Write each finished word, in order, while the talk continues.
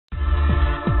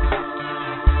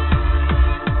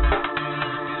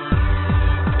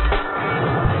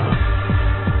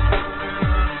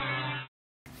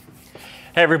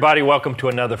Hey everybody, welcome to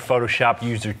another Photoshop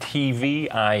User TV.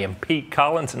 I am Pete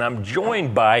Collins and I'm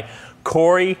joined by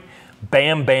Corey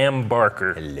Bam Bam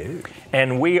Barker. Hello.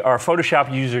 And we are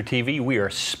Photoshop User TV. We are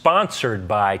sponsored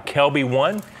by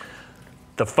KelbyOne,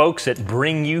 the folks that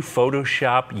bring you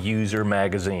Photoshop User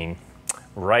Magazine.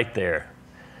 Right there.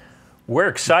 We're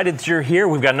excited that you're here.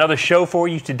 We've got another show for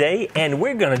you today and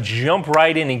we're going to jump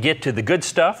right in and get to the good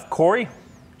stuff. Corey,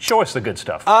 show us the good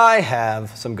stuff. I have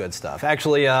some good stuff.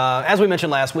 Actually, as we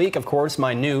mentioned last week, of course,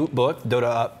 my new book,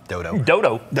 Dodo,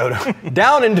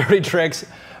 Down and Dirty Tricks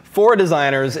for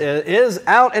Designers is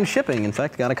out and shipping. In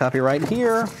fact, got a copy right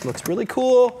here. Looks really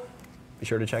cool. Be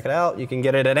sure to check it out. You can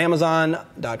get it at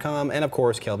Amazon.com and, of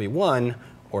course, KelbyOne.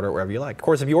 Order it wherever you like. Of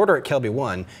course, if you order at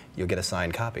KelbyOne, you'll get a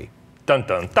signed copy. Dun,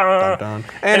 dun, dun. Dun, dun.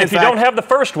 And if you don't have the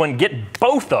first one, get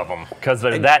both of them because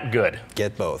they're that good.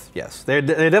 Get both, yes. They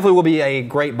definitely will be a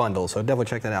great bundle, so definitely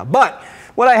check that out. But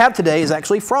what I have today is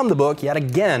actually from the book yet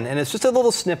again, and it's just a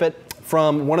little snippet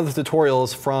from one of the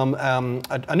tutorials from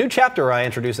a new chapter I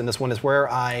introduced in this one is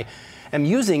where I am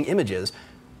using images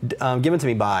given to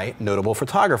me by notable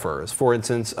photographers. For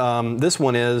instance, this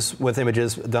one is with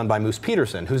images done by Moose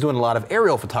Peterson, who's doing a lot of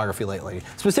aerial photography lately,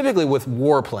 specifically with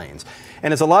warplanes.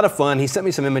 And it's a lot of fun. He sent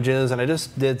me some images, and I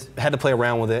just had to play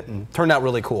around with it, and turned out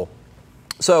really cool.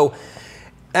 So,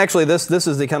 actually, this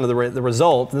is the kind of the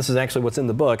result. This is actually what's in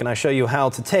the book, and I show you how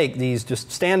to take these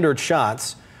just standard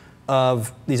shots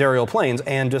of these aerial planes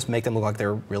and just make them look like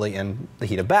they're really in the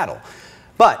heat of battle.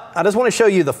 But I just want to show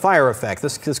you the fire effect.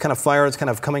 This kind of fire is kind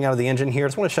of coming out of the engine here. I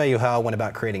just want to show you how I went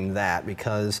about creating that,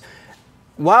 because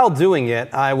while doing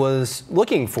it, I was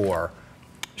looking for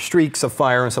streaks of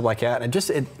fire and stuff like that, and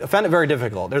I found it very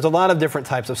difficult. There's a lot of different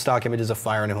types of stock images of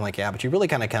fire and everything like that, but you really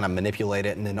kind of manipulate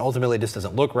it, and then ultimately it just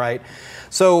doesn't look right.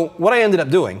 So what I ended up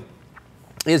doing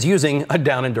is using a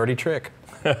down and dirty trick.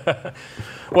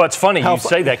 Well, it's funny you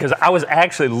say that, because I was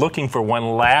actually looking for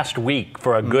one last week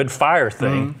for a good fire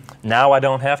thing. Now I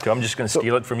don't have to. I'm just going to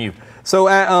steal it from you. So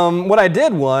what I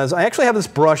did was I actually have this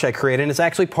brush I created, and it's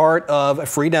actually part of a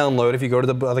free download. If you go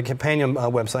to the companion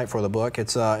website for the book,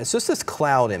 it's just this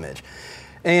cloud image.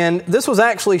 And this was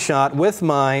actually shot with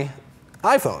my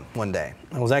iPhone one day.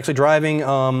 I was actually driving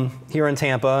here in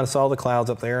Tampa, and I saw the clouds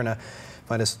up there, and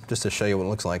if I just to show you what it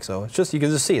looks like. So it's just, you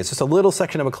can just see, it's just a little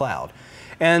section of a cloud.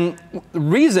 And the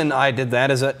reason I did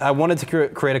that is that I wanted to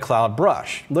create a cloud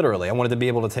brush, literally. I wanted to be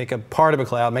able to take a part of a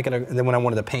cloud, make it, and then when I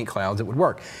wanted to paint clouds, it would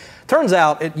work. Turns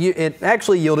out it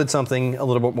actually yielded something a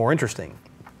little bit more interesting.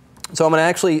 So I'm going to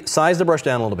actually size the brush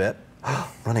down a little bit.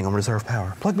 Running on reserve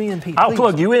power. Plug me in, Pete. I'll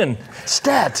plug you in.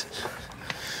 Stat.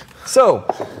 So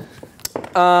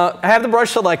I have the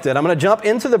brush selected. I'm going to jump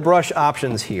into the brush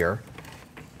options here,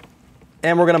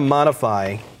 and we're going to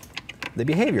modify the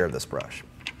behavior of this brush.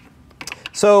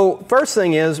 So first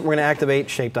thing is we're going to activate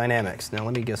shape dynamics. Now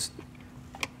let me just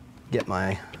get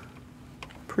my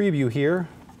preview here.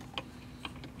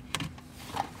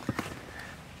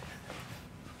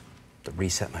 To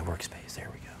reset my workspace. There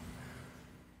we go.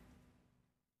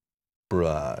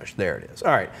 Brush. There it is.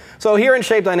 All right. So here in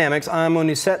shape dynamics, I'm going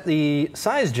to set the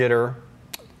size jitter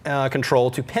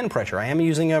control to pen pressure. I am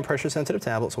using a pressure sensitive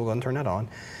tablet, so we'll go ahead and turn that on.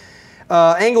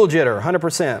 Angle jitter,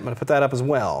 100%. I'm going to put that up as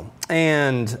well.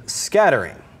 And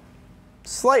scattering.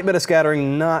 Slight bit of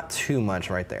scattering, not too much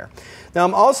right there. Now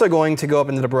I'm also going to go up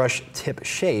into the brush tip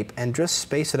shape and just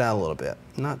space it out a little bit.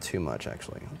 Not too much,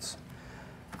 actually. So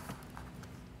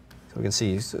we can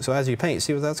see, so as you paint,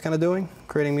 see what that's kind of doing?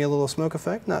 Creating me a little smoke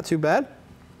effect, not too bad.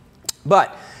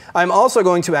 But I'm also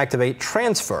going to activate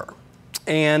transfer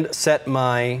and set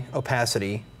my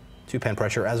opacity to pen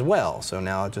pressure as well. So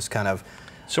now it just kind of...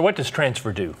 So what does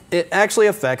transfer do? It actually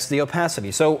affects the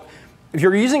opacity. So if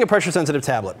you're using a pressure sensitive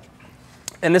tablet,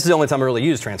 and this is the only time I really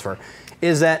use transfer,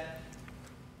 is that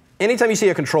anytime you see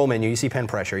a control menu, you see pen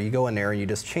pressure, you go in there and you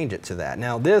just change it to that.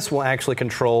 Now this will actually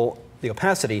control the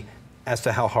opacity as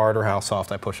to how hard or how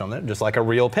soft I push on it, just like a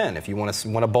real pen. If you want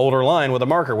a bolder line with a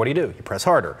marker, what do? You press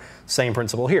harder. Same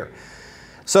principle here.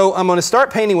 So I'm going to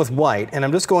start painting with white, and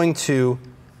I'm just going to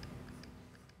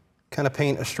kind of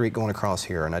paint a streak going across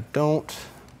here, and I don't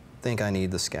think I need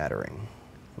the scattering.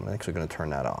 I'm actually going to turn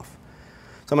that off.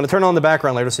 So I'm going to turn on the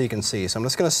background later so you can see. So I'm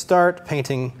just going to start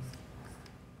painting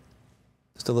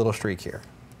just a little streak here.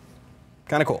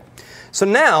 Kind of cool. So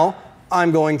now I'm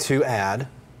going to add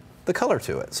the color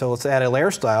to it. So let's add a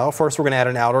layer style. First we're going to add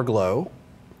an outer glow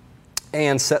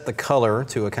and set the color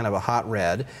to a kind of a hot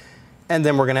red. And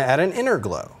then we're going to add an inner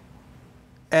glow.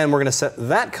 And we're going to set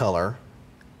that color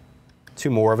to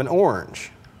more of an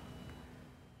orange.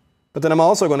 But then I'm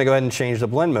also going to go ahead and change the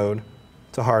blend mode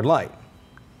to hard light.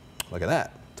 Look at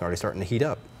that. It's already starting to heat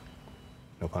up.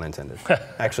 No pun intended.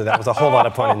 Actually, that was a whole lot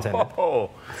of pun intended.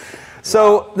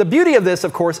 So wow. The beauty of this,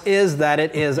 of course, is that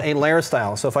it is a layer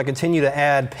style. So if I continue to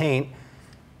add paint,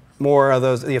 more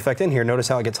of the effect in here, notice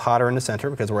how it gets hotter in the center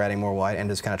because we're adding more white and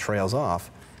just kind of trails off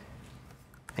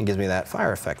and gives me that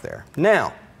fire effect there.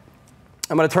 Now,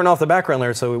 I'm going to turn off the background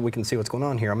layer so we can see what's going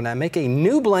on here. I'm going to make a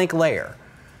new blank layer.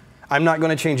 I'm not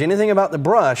going to change anything about the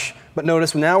brush, but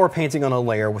notice now we're painting on a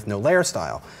layer with no layer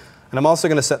style. And I'm also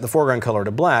going to set the foreground color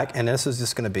to black, and this is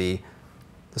just going to be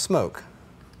the smoke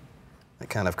that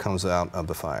kind of comes out of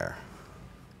the fire.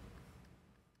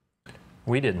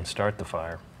 We didn't start the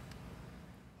fire.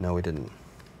 No, we didn't.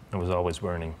 It was always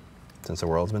burning. Since the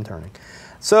world's been turning.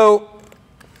 So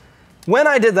when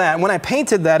I did that, when I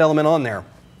painted that element on there,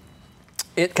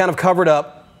 it kind of covered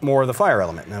up more of the fire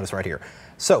element. Notice right here.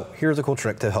 So here's a cool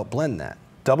trick to help blend that.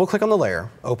 Double click on the layer,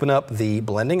 open up the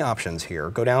blending options here,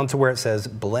 go down to where it says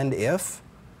blend if.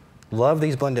 Love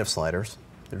these blend if sliders.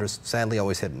 They're just sadly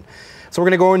always hidden. So we're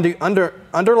going to go into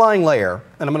underlying layer,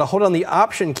 and I'm going to hold on the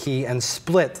option key and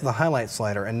split the highlight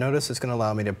slider, and notice it's going to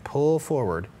allow me to pull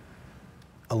forward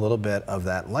a little bit of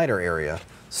that lighter area,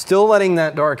 still letting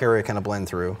that dark area kind of blend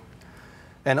through,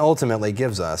 and ultimately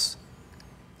gives us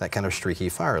that kind of streaky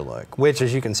fire look, which,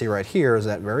 as you can see right here, is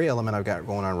that very element I've got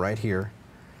going on right here,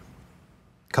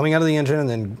 coming out of the engine, and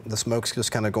then the smoke's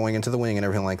just kind of going into the wing and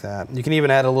everything like that. You can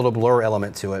even add a little blur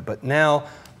element to it, but now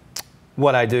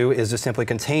what I do is just simply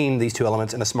contain these two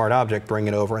elements in a smart object, bring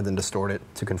it over, and then distort it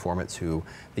to conform it to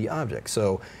the object.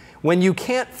 So when you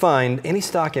can't find any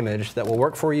stock image that will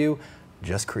work for you,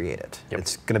 just create it. Yep.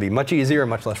 It's going to be much easier and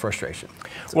much less frustration.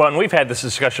 So. Well, and we've had this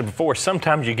discussion before.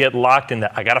 Sometimes you get locked in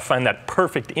that, I got to find that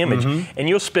perfect image, and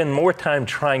you'll spend more time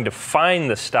trying to find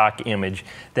the stock image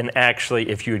than actually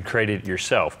if you had created it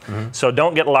yourself. So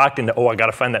don't get locked into, oh, I got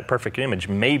to find that perfect image.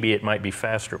 Maybe it might be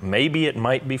faster. Maybe it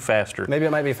might be faster. Maybe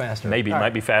it might be faster. Maybe it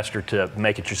might be faster to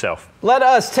make it yourself. Let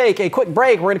us take a quick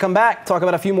break. We're going to come back, talk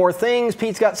about a few more things.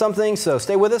 Pete's got something, so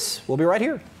stay with us. We'll be right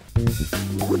here.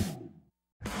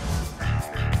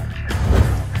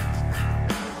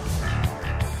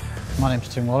 My name's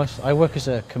Tim Wallace. I work as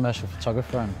a commercial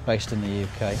photographer. I'm based in the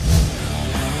UK.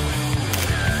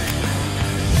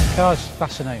 Cars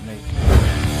fascinate me.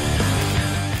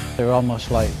 They're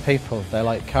almost like people. They're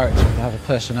like characters. They have a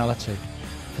personality.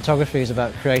 Photography is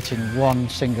about creating one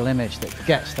single image that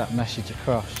gets that message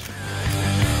across.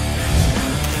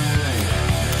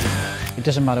 It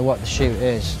doesn't matter what the shoot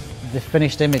is. The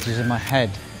finished image is in my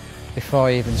head before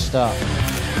I even start.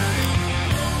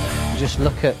 Just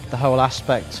look at the whole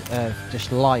aspect of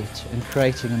just light and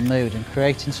creating a mood and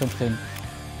creating something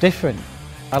different.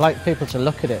 I like people to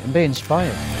look at it and be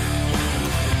inspired.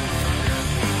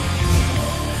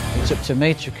 It's up to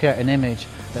me to create an image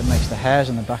that makes the hairs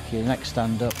on the back of your neck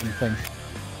stand up and think,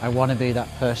 I want to be that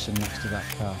person next to that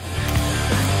car.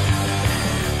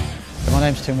 So my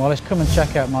name's Tim Wallace. Come and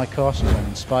check out my courses on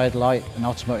inspired light and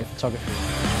automotive photography.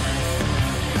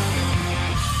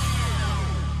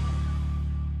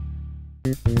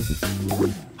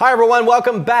 Hi everyone,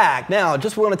 welcome back. Now,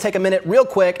 just want to take a minute real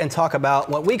quick and talk about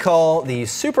what we call the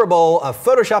Super Bowl of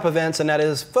Photoshop events, and that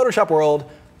is Photoshop World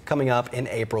coming up in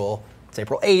April. It's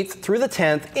April 8th through the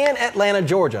 10th in Atlanta,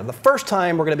 Georgia. The first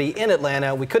time we're going to be in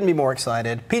Atlanta. We couldn't be more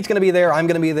excited. Pete's going to be there. I'm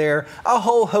going to be there. A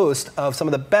whole host of some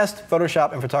of the best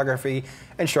Photoshop and photography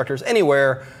instructors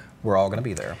anywhere. We're all going to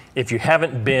be there. If you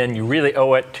haven't been, you really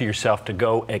owe it to yourself to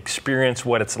go experience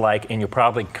what it's like, and you'll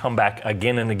probably come back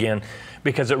again and again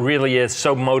because it really is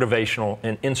so motivational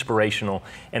and inspirational,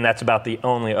 and that's about the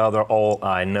only other all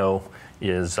I know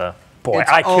is, boy,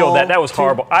 I killed that. That was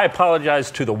horrible. I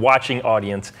apologize to the watching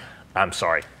audience. I'm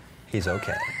sorry. He's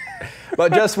okay.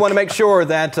 But just want to make sure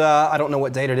that, I don't know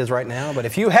what date it is right now, but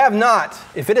if you have not,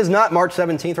 if it is not March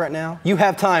 17th right now, you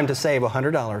have time to save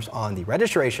 $100 on the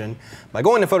registration by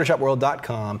going to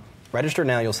PhotoshopWorld.com. Register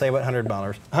now, you'll save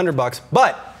 $100.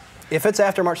 But if it's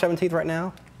after March 17th right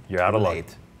now, you're out of luck.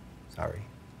 Sorry.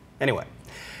 Anyway.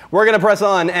 We're going to press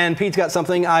on, and Pete's got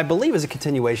something I believe is a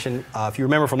continuation. If you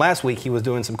remember from last week, he was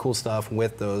doing some cool stuff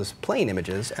with those plane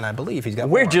images, and I believe he's got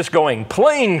more. We're just going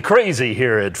plane crazy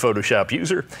here at Photoshop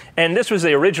User. And this was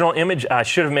the original image. I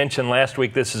should have mentioned last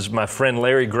week, this is my friend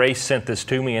Larry Grace sent this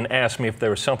to me and asked me if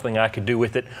there was something I could do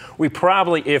with it. We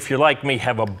probably, if you're like me,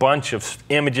 have a bunch of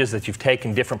images that you've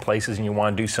taken different places and you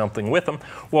want to do something with them.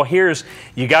 Well,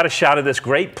 you got a shot of this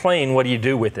great plane. What do you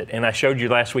do with it? And I showed you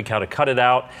last week how to cut it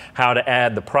out, how to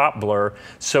add the prop blur.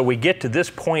 So we get to this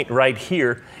point right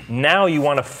here. Now you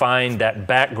want to find that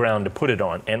background to put it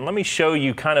on. And let me show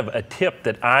you kind of a tip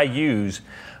that I use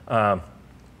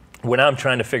when I'm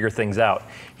trying to figure things out.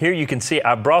 Here you can see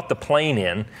I brought the plane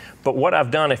in, but what I've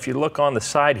done, if you look on the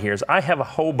side here, is I have a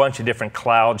whole bunch of different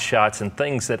cloud shots and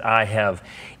things that I have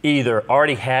either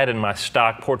already had in my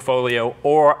stock portfolio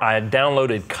or I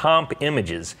downloaded comp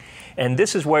images. And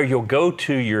this is where you'll go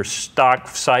to your stock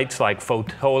sites like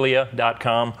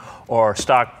Fotolia.com or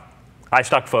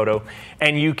iStock Photo,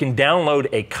 and you can download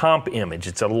a comp image.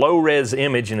 It's a low-res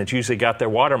image, and it's usually got their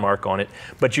watermark on it,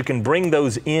 but you can bring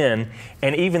those in,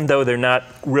 and even though they're not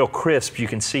real crisp, you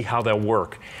can see how they'll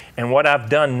work. And what I've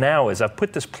done now is I've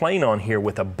put this plane on here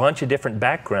with a bunch of different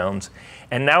backgrounds,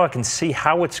 and now I can see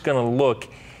how it's going to look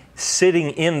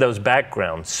sitting in those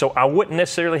backgrounds. So I wouldn't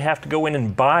necessarily have to go in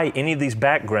and buy any of these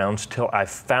backgrounds till I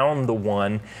found the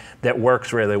one that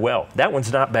works really well. That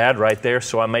one's not bad right there,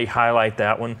 so I may highlight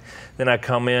that one. Then I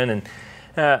come in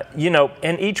and, you know,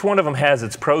 and each one of them has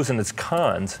its pros and its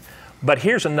cons. But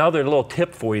here's another little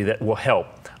tip for you that will help.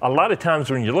 A lot of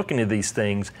times when you're looking at these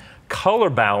things, color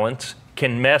balance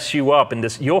can mess you up, and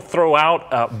you'll throw out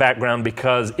a background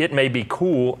because it may be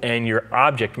cool and your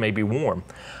object may be warm.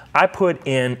 I put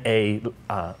in a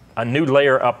new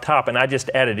layer up top, and I just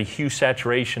added a hue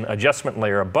saturation adjustment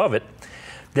layer above it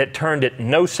that turned it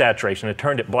no saturation. It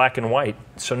turned it black and white.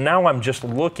 So now I'm just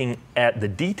looking at the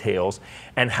details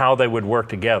and how they would work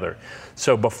together.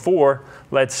 So before,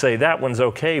 let's say that one's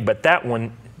okay, but that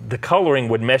one, the coloring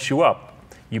would mess you up.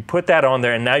 You put that on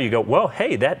there and now you go, well,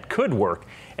 hey, that could work.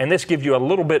 And this gives you a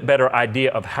little bit better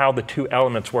idea of how the two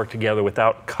elements work together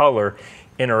without color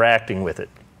interacting with it.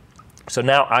 So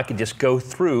now I could just go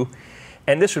through,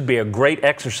 and this would be a great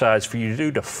exercise for you to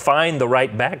do to find the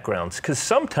right backgrounds, because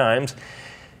sometimes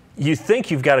you think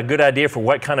you've got a good idea for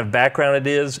what kind of background it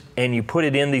is, and you put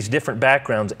it in these different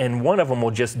backgrounds, and one of them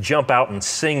will just jump out and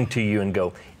sing to you and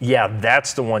go, yeah,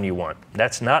 that's the one you want.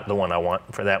 That's not the one I want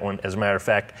for that one. As a matter of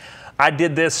fact, I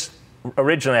did this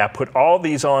originally. I put all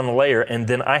these on a layer, and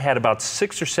then I had about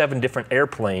 6 or 7 different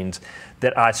airplanes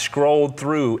that I scrolled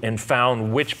through and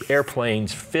found which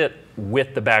airplanes fit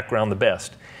with the background the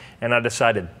best. And I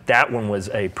decided that one was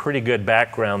a pretty good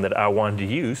background that I wanted to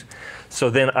use. So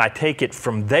then I take it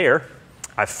from there,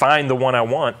 I find the one I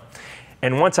want,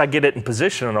 and once I get it in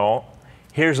position and all,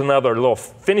 here's another little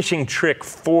finishing trick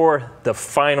for the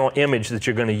final image that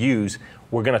you're going to use.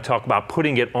 We're going to talk about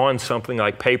putting it on something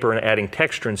like paper and adding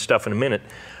texture and stuff in a minute.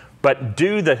 But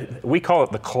we call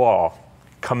it the claw.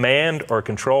 Command or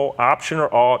Control, Option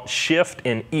or Alt, Shift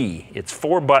and E. It's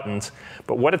 4 buttons,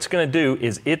 but what it's going to do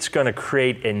is it's going to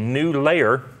create a new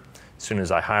layer. As soon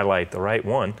as I highlight the right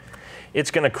one, it's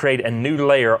going to create a new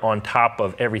layer on top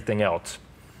of everything else.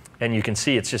 And you can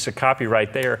see it's just a copy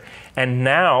right there. And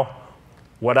now,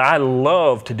 what I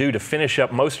love to do to finish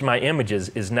up most of my images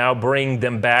is now bring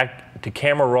them back to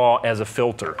Camera Raw as a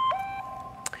filter.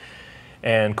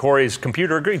 And Corey's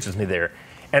computer agrees with me there.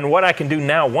 And what I can do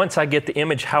now, once I get the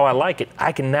image how I like it,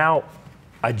 I can now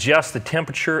adjust the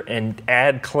temperature and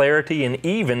add clarity, and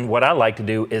even what I like to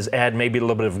do is add maybe a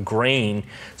little bit of grain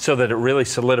so that it really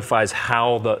solidifies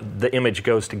how the image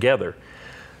goes together.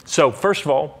 So first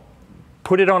of all,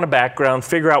 put it on a background,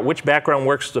 figure out which background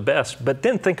works the best, but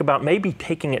then think about maybe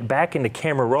taking it back into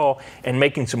Camera Raw and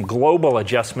making some global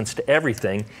adjustments to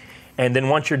everything. And then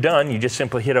once you're done, you just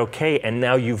simply hit OK, and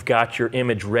now you've got your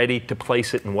image ready to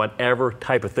place it in whatever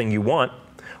type of thing you want,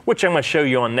 which I'm going to show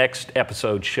you on next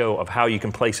episode's show of how you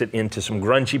can place it into some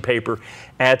grungy paper,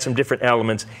 add some different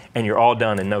elements, and you're all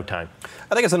done in no time.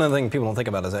 I think it's another thing people don't think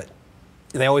about is that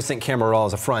they always think Camera Raw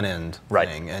is a front-end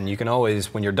thing, and you can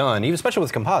always, when you're done, even especially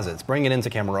with composites, bring it into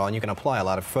Camera Raw, and you can apply a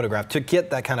lot of photograph to get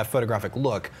that kind of photographic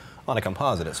look on a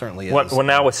composite. It certainly is. Well,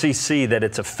 now with CC, that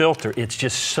it's a filter, it's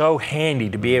just so handy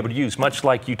to be able to use, much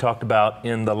like you talked about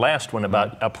in the last one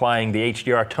about applying the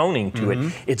HDR toning to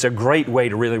it. It's a great way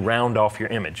to really round off your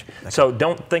image. Okay. So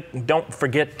don't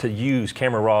forget to use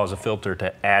Camera Raw as a filter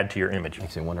to add to your image.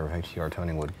 Makes me wonder if HDR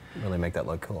toning would really make that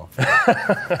look cool.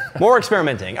 More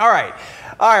experimenting. All right,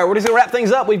 we're just gonna wrap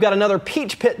things up. We've got another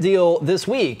PeachPit deal this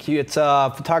week. It's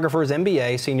Photographer's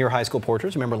MBA, Senior High School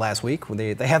Portraits. Remember last week?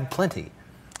 They have plenty,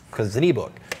 because it's an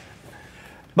ebook.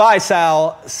 By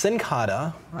Sal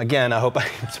Sincada. Again, I hope I'm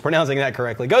pronouncing that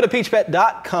correctly. Go to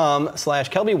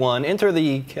peachpit.com/KelbyOne, enter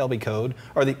the Kelby code,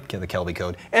 or the Kelby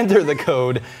code, enter the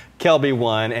code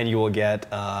KelbyOne, and you will get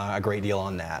a great deal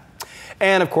on that.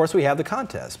 And of course, we have the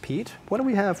contest. Pete, what do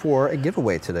we have for a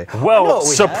giveaway today? Well,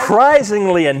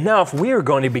 surprisingly enough, we are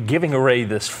going to be giving away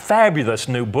this fabulous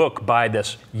new book by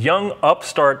this young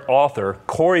upstart author,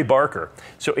 Corey Barker.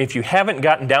 So if you haven't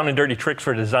gotten Down and Dirty Tricks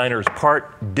for Designers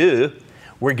Part 2,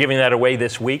 We're giving that away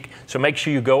this week. So make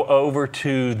sure you go over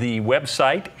to the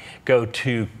website, go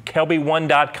to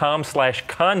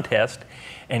KelbyOne.com/contest,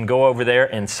 and go over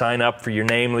there and sign up for your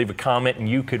name, leave a comment, and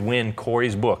you could win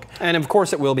Corey's book. And of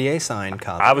course, it will be a signed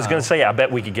copy. I was going to say, I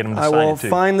bet we could get him to sign it too. I will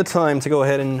find the time to go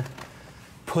ahead and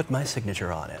put my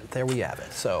signature on it. There we have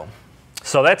it. So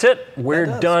that's it.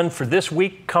 We're done for this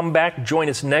week. Come back, join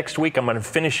us next week. I'm going to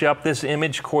finish up this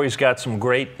image. Corey's got some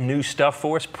great new stuff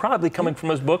for us, probably coming from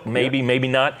his book. Maybe, maybe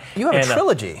not. You have a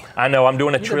trilogy. I know, I'm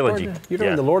doing a trilogy. You're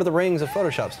doing the Lord of the Rings of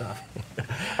Photoshop stuff.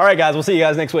 All right, guys, we'll see you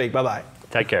guys next week. Bye-bye.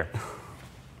 Take care.